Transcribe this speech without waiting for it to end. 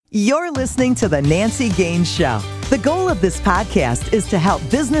You're listening to The Nancy Gaines Show. The goal of this podcast is to help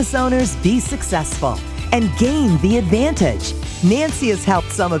business owners be successful and gain the advantage. Nancy has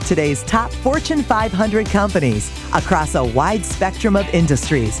helped some of today's top Fortune 500 companies across a wide spectrum of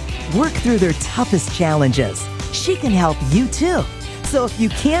industries work through their toughest challenges. She can help you too. So if you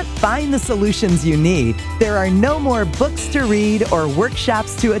can't find the solutions you need, there are no more books to read or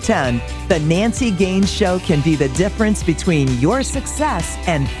workshops to attend. The Nancy Gaines Show can be the difference between your success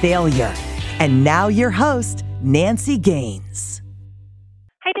and failure. And now your host, Nancy Gaines.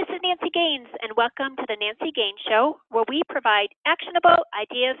 Hi, this is Nancy Gaines, and welcome to the Nancy Gaines Show, where we provide actionable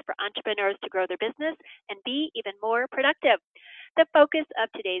ideas for entrepreneurs to grow their business and be even more productive. The focus of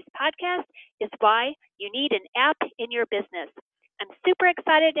today's podcast is why you need an app in your business. I'm super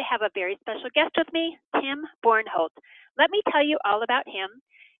excited to have a very special guest with me, Tim Bornholt. Let me tell you all about him.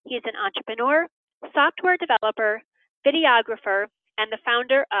 He's an entrepreneur, software developer, videographer, and the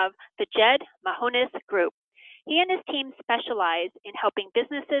founder of the Jed Mahonis Group. He and his team specialize in helping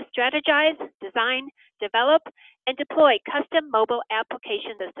businesses strategize, design, develop, and deploy custom mobile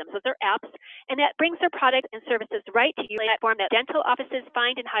application systems. Those are apps, and that brings their products and services right to your platform that dental offices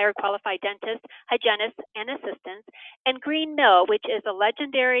find and hire qualified dentists, hygienists, and assistants. And Green Mill, which is a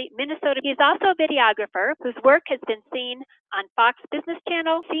legendary Minnesota. He's also a videographer whose work has been seen on Fox Business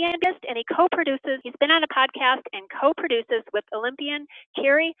Channel, CNBC, and he's been on a podcast and co-produces with Olympian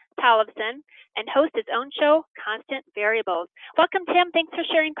Carrie Tollefson and hosts his own show, Constant Variables. Welcome, Tim. Thanks for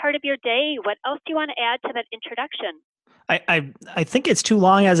sharing part of your day. What else do you want to add to that introduction? I think it's too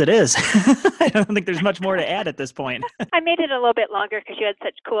long as it is. I don't think there's much more to add at this point. I made it a little bit longer because you had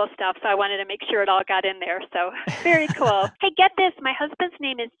such cool stuff, so I wanted to make sure it all got in there. So very cool. Hey, get this. My husband's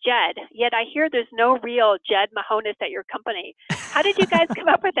name is Jed, yet I hear there's no real Jed Mahonis at your company. How did you guys come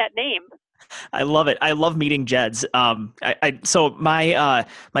up with that name? I love it. I love meeting Jeds. So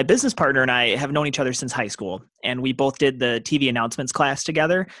my business partner and I have known each other since high school, and we both did the TV announcements class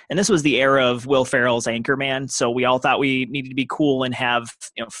together. And this was the era of Will Ferrell's Anchorman. So we all thought we needed to be cool and have,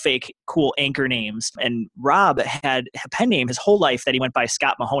 fake cool anchor names. And Rob had a pen name his whole life that he went by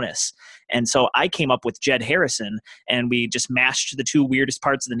Scott Mahonis. And so I came up with Jed Harrison, and we just mashed the two weirdest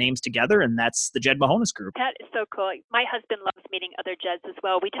parts of the names together, and that's the Jed Mahonis Group. That is so cool. My husband loves meeting other Jeds as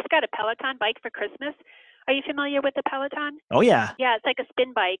well. We just got a Peloton bike for Christmas. Are you familiar with the Peloton? Oh, yeah. Yeah, it's like a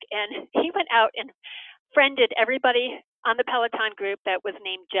spin bike. And he went out and friended everybody on the Peloton group that was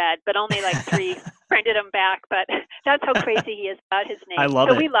named Jed, but only like 3 friended him back. But that's how crazy he is about his name. I love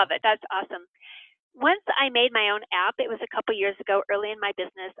it. So we love it. That's awesome. Once I made my own app, it was a couple years ago, early in my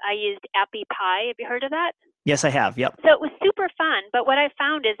business. I used Appy Pie. Have you heard of that? Yes, I have. Yep. So it was super fun. But what I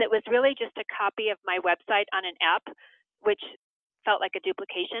found is it was really just a copy of my website on an app, which felt like a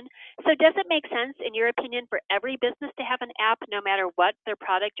duplication. So does it make sense, in your opinion, for every business to have an app, no matter what their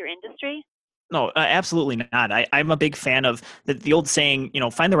product or industry? No, absolutely not. I'm a big fan of the old saying,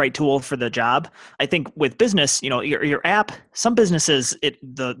 find the right tool for the job. I think with business, your app, some businesses,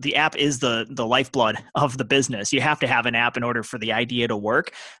 the app is the lifeblood of the business. You have to have an app in order for the idea to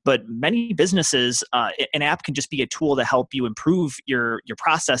work. But many businesses, an app can just be a tool to help you improve your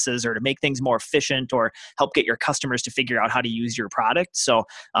processes or to make things more efficient or help get your customers to figure out how to use your product. So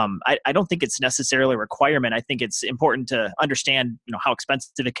I don't think it's necessarily a requirement. I think it's important to understand, how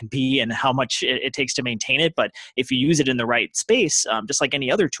expensive it can be and how much it takes to maintain it. But if you use it in the right space, just like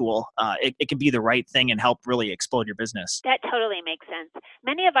any other tool, it can be the right thing and help really explode your business. That totally makes sense.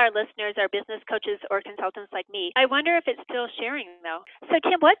 Many of our listeners are business coaches or consultants like me. I wonder if it's still sharing though. So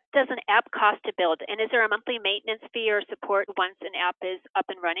Tim, what does an app cost to build? And is there a monthly maintenance fee or support once an app is up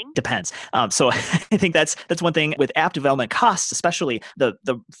and running? Depends. So I think that's one thing with app development costs, especially the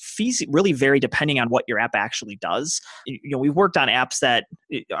fees really vary depending on what your app actually does. We've worked on apps that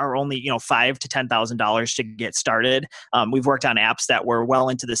are only, $5,000 to $10,000 to get started. We've worked on apps that were well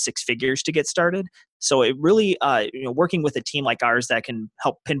into the 6 figures to get started. So it really, working with a team like ours that can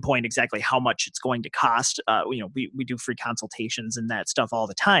help pinpoint exactly how much it's going to cost. We do free consultations and that stuff all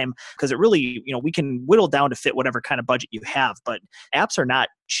the time because it really, we can whittle down to fit whatever kind of budget you have. But apps are not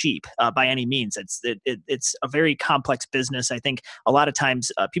cheap by any means. It's a very complex business. I think a lot of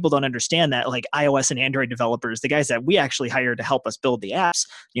times people don't understand that, like iOS and Android developers, the guys that we actually hire to help us build the apps,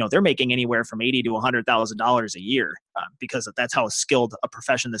 they're making anywhere from $80,000 to $100,000 a year because that's how skilled a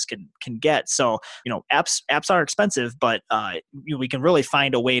profession this can get. So apps are expensive, but we can really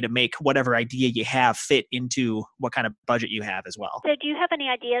find a way to make whatever idea you have fit into what kind of budget you have as well. So do you have any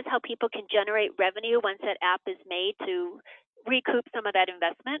ideas how people can generate revenue once that app is made to recoup some of that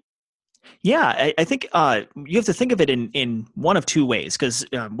investment? Yeah, I think you have to think of it in one of two ways, because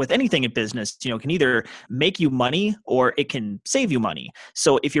with anything in business, it can either make you money or it can save you money.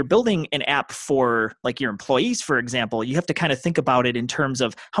 So if you're building an app for like your employees, for example, you have to kind of think about it in terms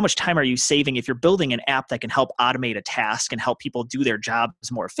of how much time are you saving. If you're building an app that can help automate a task and help people do their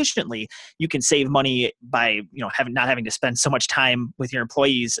jobs more efficiently, you can save money by not having to spend so much time with your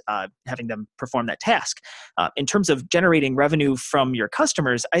employees, having them perform that task. In terms of generating revenue from your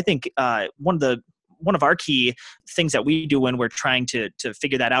customers, I think one of our key things that we do when we're trying to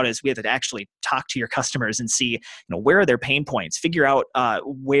figure that out is we have to actually talk to your customers and see where are their pain points, figure out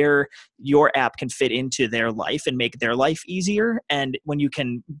where your app can fit into their life and make their life easier. And when you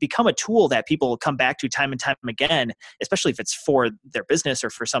can become a tool that people come back to time and time again, especially if it's for their business or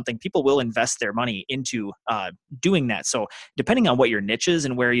for something, people will invest their money into doing that. So depending on what your niche is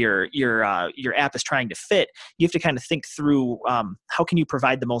and where your app is trying to fit, you have to kind of think through how can you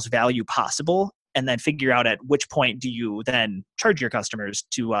provide the most value possible, and then figure out at which point do you then charge your customers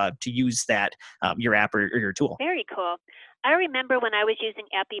to use that your app or your tool. Very cool. I remember when I was using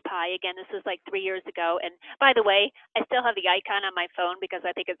AppyPie, again, this was like 3 years ago. And by the way, I still have the icon on my phone because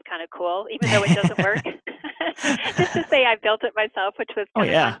I think it's kind of cool, even though it doesn't work. Just to say I built it myself, which was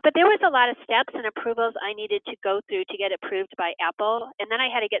kind of fun. But there was a lot of steps and approvals I needed to go through to get approved by Apple. And then I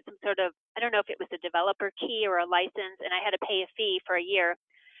had to get some sort of, I don't know if it was a developer key or a license, and I had to pay a fee for a year.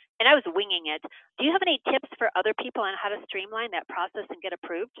 And I was winging it. Do you have any tips for other people on how to streamline that process and get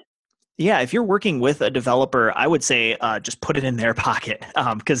approved? Yeah, if you're working with a developer, I would say just put it in their pocket,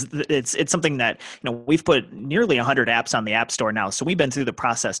 because it's something that we've put nearly 100 apps on the App Store now, so we've been through the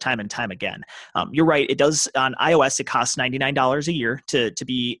process time and time again. You're right; it does on iOS. It costs $99 a year to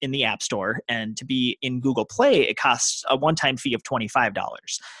be in the App Store, and to be in Google Play, it costs a one-time fee of $25.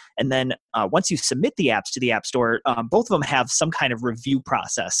 And then once you submit the apps to the App Store, both of them have some kind of review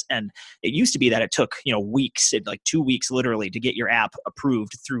process. And it used to be that it took weeks, like 2 weeks literally, to get your app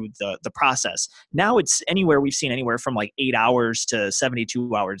approved through the process. Now we've seen anywhere from like 8 hours to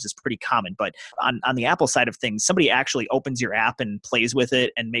 72 hours is pretty common. But on the Apple side of things, somebody actually opens your app and plays with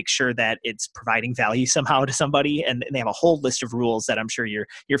it and makes sure that it's providing value somehow to somebody. And they have a whole list of rules that I'm sure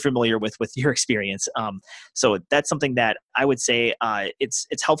you're familiar with your experience. So that's something that I would say it's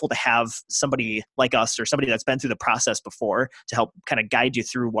helpful to have somebody like us or somebody that's been through the process before to help kind of guide you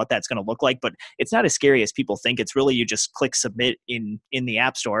through what that's going to look like. But it's not as scary as people think. It's really, you just click submit in the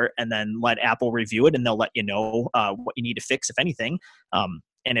App Store and then let Apple review it, and they'll let you know what you need to fix, if anything.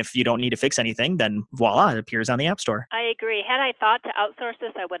 And if you don't need to fix anything, then voila, it appears on the App Store. I agree. Had I thought to outsource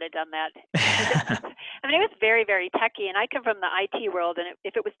this, I would have done that. I mean, it was very, very techy, and I come from the IT world, and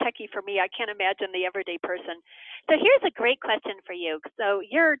if it was techy for me, I can't imagine the everyday person. So here's a great question for you. So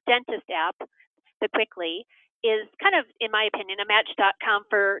your dentist app, the Quickly, is kind of, in my opinion, a Match.com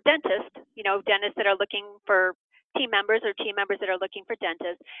for dentists, dentists that are looking for team members or team members that are looking for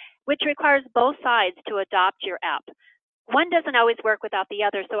dentists, which requires both sides to adopt your app. One doesn't always work without the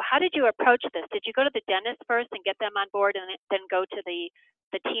other. So how did you approach this? Did you go to the dentist first and get them on board and then go to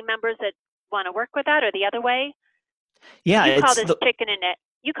the team members that want to work with that, or the other way? Yeah, you call this chicken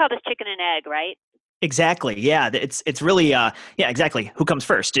and egg, right? Exactly. Yeah, it's really exactly. Who comes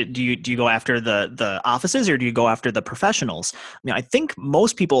first? Do you go after the offices, or do you go after the professionals? I think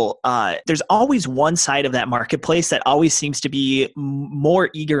most people, there's always one side of that marketplace that always seems to be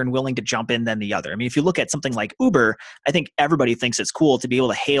more eager and willing to jump in than the other. I mean, if you look at something like Uber, I think everybody thinks it's cool to be able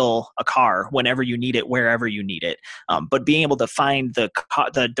to hail a car whenever you need it, wherever you need it. But being able to find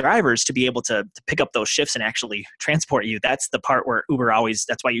the drivers to be able to pick up those shifts and actually transport you, that's the part where Uber always,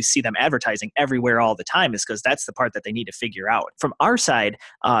 that's why you see them advertising everywhere all the time, is because that's the part that they need to figure out. From our side,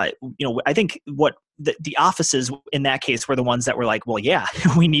 I think what the offices in that case were the ones that were like, well, yeah,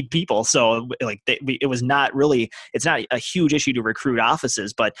 we need people. So it was not really, it's not a huge issue to recruit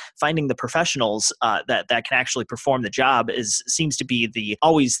offices, but finding the professionals that can actually perform the job seems to be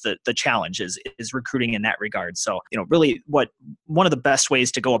always the challenge is recruiting in that regard. So, really one of the best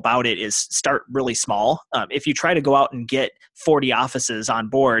ways to go about it is start really small. If you try to go out and get 40 offices on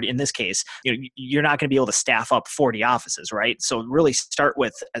board, in this case, you're not going to be able to staff up 40 offices, right? So really start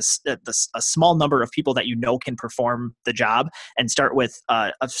with a small number of people that can perform the job, and start with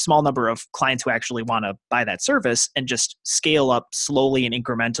a small number of clients who actually want to buy that service, and just scale up slowly and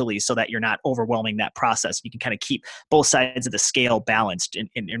incrementally so that you're not overwhelming that process. You can kind of keep both sides of the scale balanced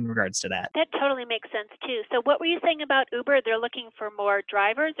in regards to that. That totally makes sense too. So what were you saying about Uber? They're looking for more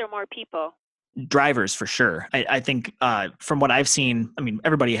drivers or more people? Drivers for sure. I think from what I've seen, I mean,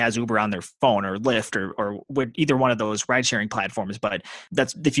 everybody has Uber on their phone or Lyft or either one of those ride sharing platforms. But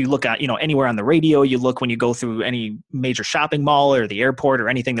that's if you look at, anywhere on the radio, you look when you go through any major shopping mall or the airport or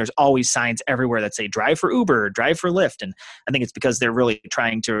anything, there's always signs everywhere that say drive for Uber, drive for Lyft. And I think it's because they're really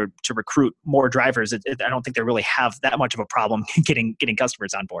trying to recruit more drivers. I don't think they really have that much of a problem getting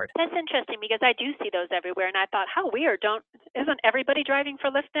customers on board. That's interesting because I do see those everywhere. And I thought, how weird. Isn't everybody driving for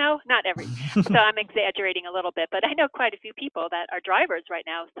Lyft now? Not every. So I'm exaggerating a little bit, but I know quite a few people that are drivers right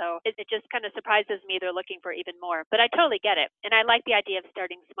now. So it just kind of surprises me they're looking for even more. But I totally get it. And I like the idea of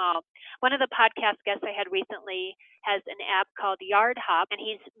starting small. One of the podcast guests I had recently has an app called Yard Hop, and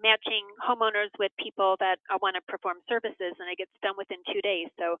he's matching homeowners with people that want to perform services, and it gets done within 2 days.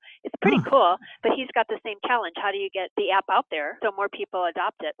 So it's pretty cool, but he's got the same challenge. How do you get the app out there so more people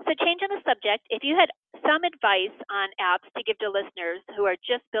adopt it? So changing the subject, if you had some advice on apps to give to listeners who are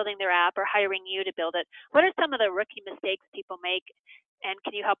just building their app or hiring you to build it, what are some of the rookie mistakes people make, and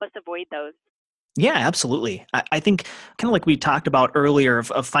can you help us avoid those? Yeah, absolutely. I think kind of like we talked about earlier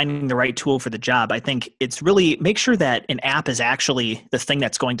of finding the right tool for the job. I think it's really make sure that an app is actually the thing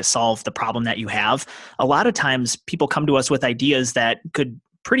that's going to solve the problem that you have. A lot of times people come to us with ideas that could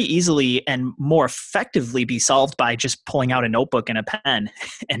pretty easily and more effectively be solved by just pulling out a notebook and a pen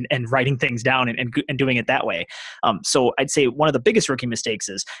and writing things down and doing it that way. So I'd say one of the biggest rookie mistakes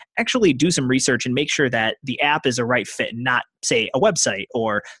is actually do some research and make sure that the app is a right fit, not say a website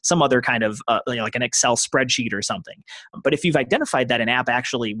or some other kind of like an Excel spreadsheet or something. But if you've identified that an app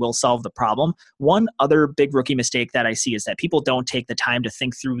actually will solve the problem, one other big rookie mistake that I see is that people don't take the time to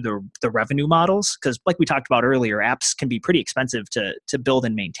think through the revenue models, because like we talked about earlier, apps can be pretty expensive to build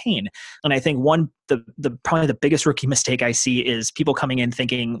and maintain. And I think probably the biggest rookie mistake I see is people coming in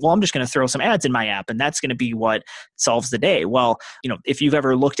thinking, well, I'm just going to throw some ads in my app and that's going to be what solves the day. Well, if you've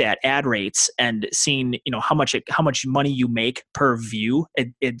ever looked at ad rates and seen, how much money you make per view,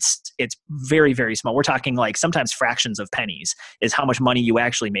 it's very, very small. We're talking like sometimes fractions of pennies is how much money you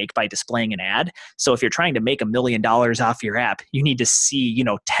actually make by displaying an ad. So if you're trying to make $1 million off your app, you need to see,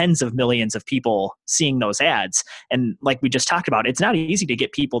 tens of millions of people seeing those ads. And like we just talked about, it's not easy to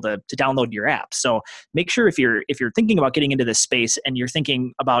get people to download your app. So make sure if you're thinking about getting into this space and you're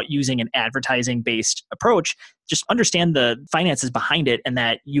thinking about using an advertising based approach, just understand the finances behind it and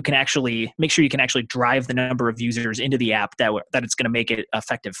that you can actually make sure you can actually drive the number of users into the app that it's going to make it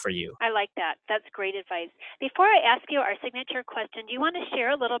effective for you. I like that. That's great advice. Before I ask you our signature question, do you want to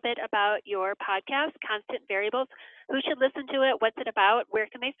share a little bit about your podcast, Constant Variables? Who should listen to it? What's it about? Where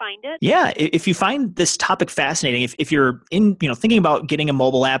can they find it? Yeah, if you find this topic fascinating, if you're thinking about getting a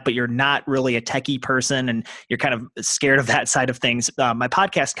mobile app, but you're not really a techie person and you're kind of scared of that side of things, my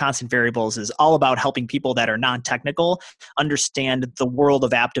podcast, Constant Variables, is all about helping people that are non-technical understand the world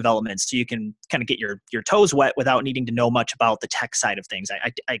of app development, so you can kind of get your toes wet without needing to know much about the tech side of things.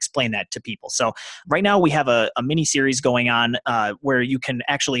 I explain that to people. So right now we have a mini series going on where you can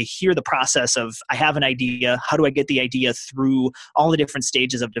actually hear the process of, I have an idea, how do I get the idea through all the different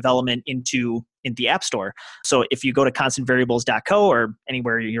stages of development in the App Store. So if you go to constantvariables.co or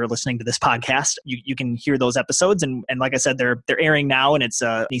anywhere you're listening to this podcast, you can hear those episodes. And like I said, they're airing now and it's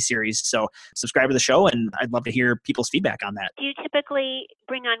a mini series. So subscribe to the show and I'd love to hear people's feedback on that. Do you typically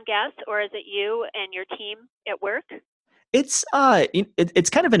bring on guests or is it you and your team at work? It's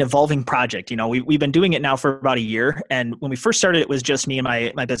kind of an evolving project. We've been doing it now for about a year. And when we first started, it was just me and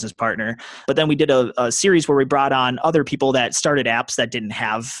my business partner. But then we did a series where we brought on other people that started apps that didn't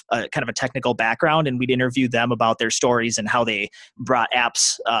have kind of a technical background. And we'd interview them about their stories and how they brought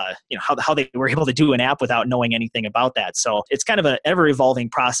apps, how they were able to do an app without knowing anything about that. So it's kind of an ever evolving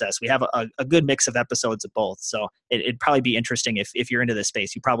process. We have a good mix of episodes of both. So it'd probably be interesting if you're into this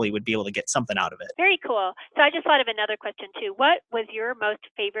space, you probably would be able to get something out of it. Very cool. So I just thought of another question too. What was your most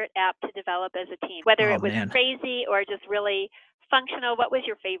favorite app to develop as a team? Whether it was crazy or just really functional, what was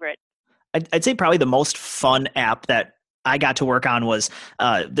your favorite? I'd say probably the most fun app that I got to work on was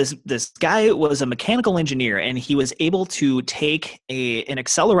this guy was a mechanical engineer, and he was able to take an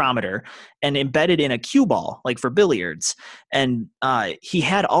accelerometer and embed it in a cue ball, like for billiards. And he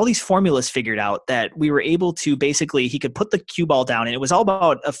had all these formulas figured out that we were able to basically, he could put the cue ball down, and it was all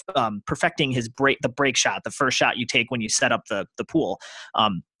about perfecting the break shot, the first shot you take when you set up the pool.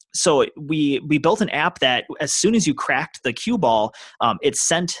 So we built an app that as soon as you cracked the cue ball, it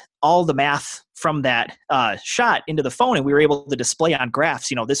sent all the math from that shot into the phone, and we were able to display on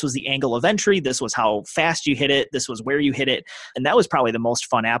graphs, this was the angle of entry, this was how fast you hit it, this was where you hit it. And that was probably the most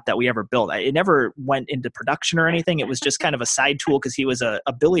fun app that we ever built. It never went into production or anything. It was just kind of a side tool because he was a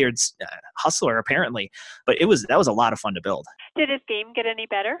billiards hustler apparently. But that was a lot of fun to build. Did his game get any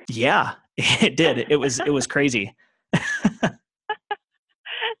better? Yeah, it did. It was crazy.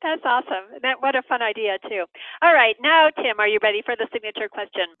 That's awesome. What a fun idea, too. All right. Now, Tim, are you ready for the signature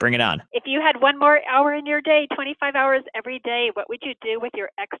question? Bring it on. If you had one more hour in your day, 25 hours every day, what would you do with your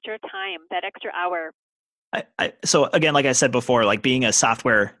extra time, that extra hour? So again, like I said before, like being a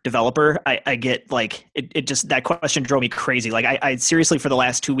software developer, I get like, it just, that question drove me crazy. Like I seriously, for the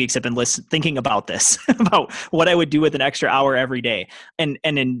last 2 weeks, have been thinking about this, about what I would do with an extra hour every day. And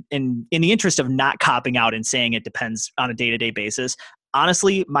in the interest of not copping out and saying it depends on a day-to-day basis,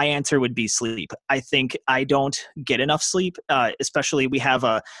 honestly, my answer would be sleep. I think I don't get enough sleep, especially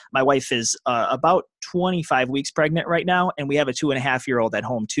my wife is about 25 weeks pregnant right now, and we have a 2.5-year-old at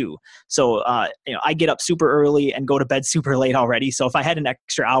home too. So, I get up super early and go to bed super late already. So if I had an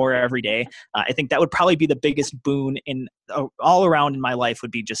extra hour every day, I think that would probably be the biggest boon all around in my life,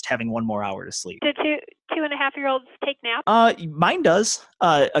 would be just having one more hour to sleep. Do 2.5-year-olds take naps? Mine does,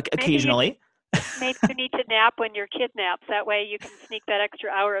 occasionally. Maybe you need to nap when your kid naps. That way you can sneak that extra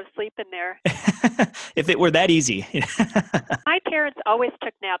hour of sleep in there. If it were that easy. My parents always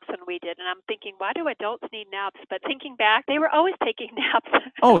took naps when we did, and I'm thinking, why do adults need naps? But thinking back, they were always taking naps.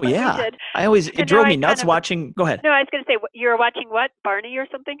 Oh, yeah. It drove me nuts watching. Go ahead. No, I was going to say, you were watching what? Barney or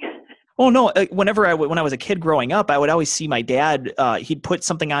something? Oh, no. When I was a kid growing up, I would always see my dad, he'd put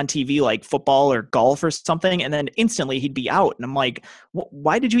something on TV like football or golf or something, and then instantly he'd be out. And I'm like,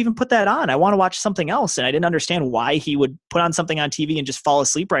 why did you even put that on? I want to watch something else. And I didn't understand why he would put on something on TV and just fall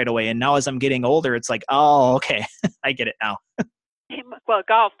asleep right away. And now as I'm getting older, it's like, oh, okay. I get it now. Well,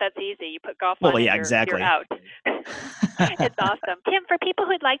 golf, that's easy. You put golf on, exactly. You're out. It's awesome. Tim, for people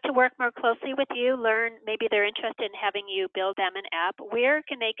who'd like to work more closely with you, maybe they're interested in having you build them an app, where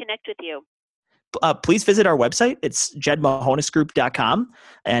can they connect with you? Please visit our website. It's jedmahonisgroup.com.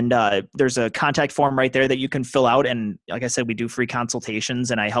 And there's a contact form right there that you can fill out. And like I said, we do free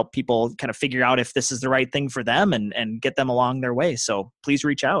consultations, and I help people kind of figure out if this is the right thing for them and get them along their way. So please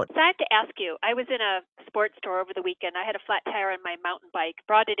reach out. So I have to ask you, I was in a sports store over the weekend. I had a flat tire on my mountain bike,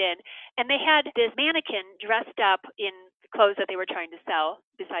 brought it in, and they had this mannequin dressed up in clothes that they were trying to sell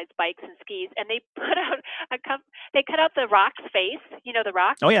besides bikes and skis, and they put out they cut out The Rock's face. You know The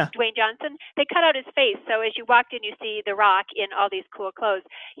Rock? Oh yeah. Dwayne Johnson. They cut out his face, so as you walked in, you see The Rock in all these cool clothes.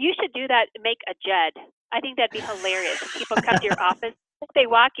 You should do that. Make a Jed. I think that'd be hilarious. If people come to your office, they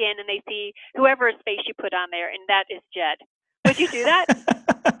walk in and they see whoever's face you put on there, and that is Jed. Would you do that?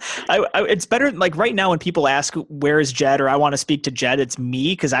 It's better, like right now when people ask, where is Jed, or I want to speak to Jed, it's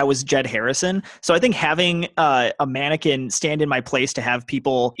me, because I was Jed Harrison. So I think having a mannequin stand in my place to have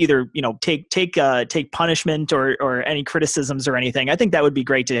people either, take punishment or any criticisms or anything, I think that would be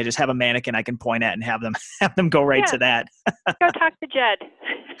great to just have a mannequin I can point at and have them go right to that. Go talk to Jed.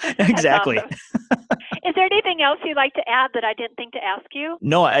 Exactly. Awesome. Is there anything else you'd like to add that I didn't think to ask you?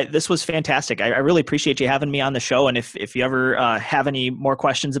 No, this was fantastic. I really appreciate you having me on the show. And if you ever have any more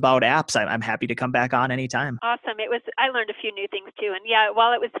questions about apps, I'm happy to come back on anytime. Awesome. I learned a few new things too. And yeah,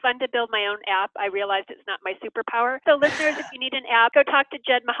 while it was fun to build my own app, I realized it's not my superpower. So listeners, if you need an app, go talk to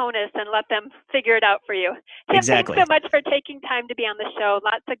Jed Mahonis and let them figure it out for you. Tim, exactly. Thanks so much for taking time to be on the show.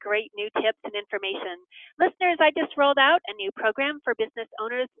 Lots of great new tips and information. Listeners, I just rolled out a new program for business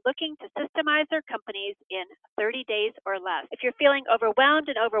owners looking to systemize their companies in 30 days or less. If you're feeling overwhelmed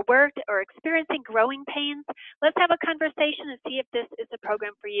and overworked or experiencing growing pains, let's have a conversation and see if this is a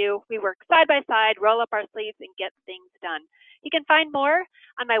program for you. We work side by side, roll up our sleeves, and get things done. You can find more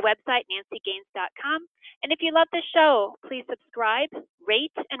on my website, nancygaines.com. And if you love the show, please subscribe,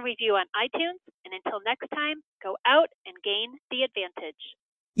 rate, and review on iTunes. And until next time, go out and gain the advantage.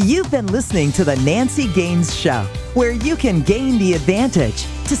 You've been listening to The Nancy Gaines Show, where you can gain the advantage.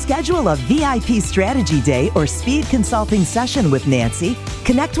 To schedule a VIP strategy day or speed consulting session with Nancy,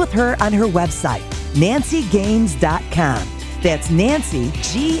 connect with her on her website, nancygaines.com. That's Nancy,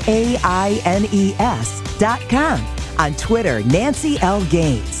 GAINES.com. On Twitter, Nancy L.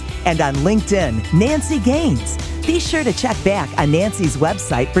 Gaines. And on LinkedIn, Nancy Gaines. Be sure to check back on Nancy's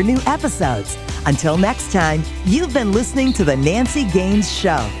website for new episodes. Until next time, you've been listening to The Nancy Gaines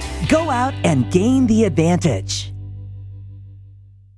Show. Go out and gain the advantage.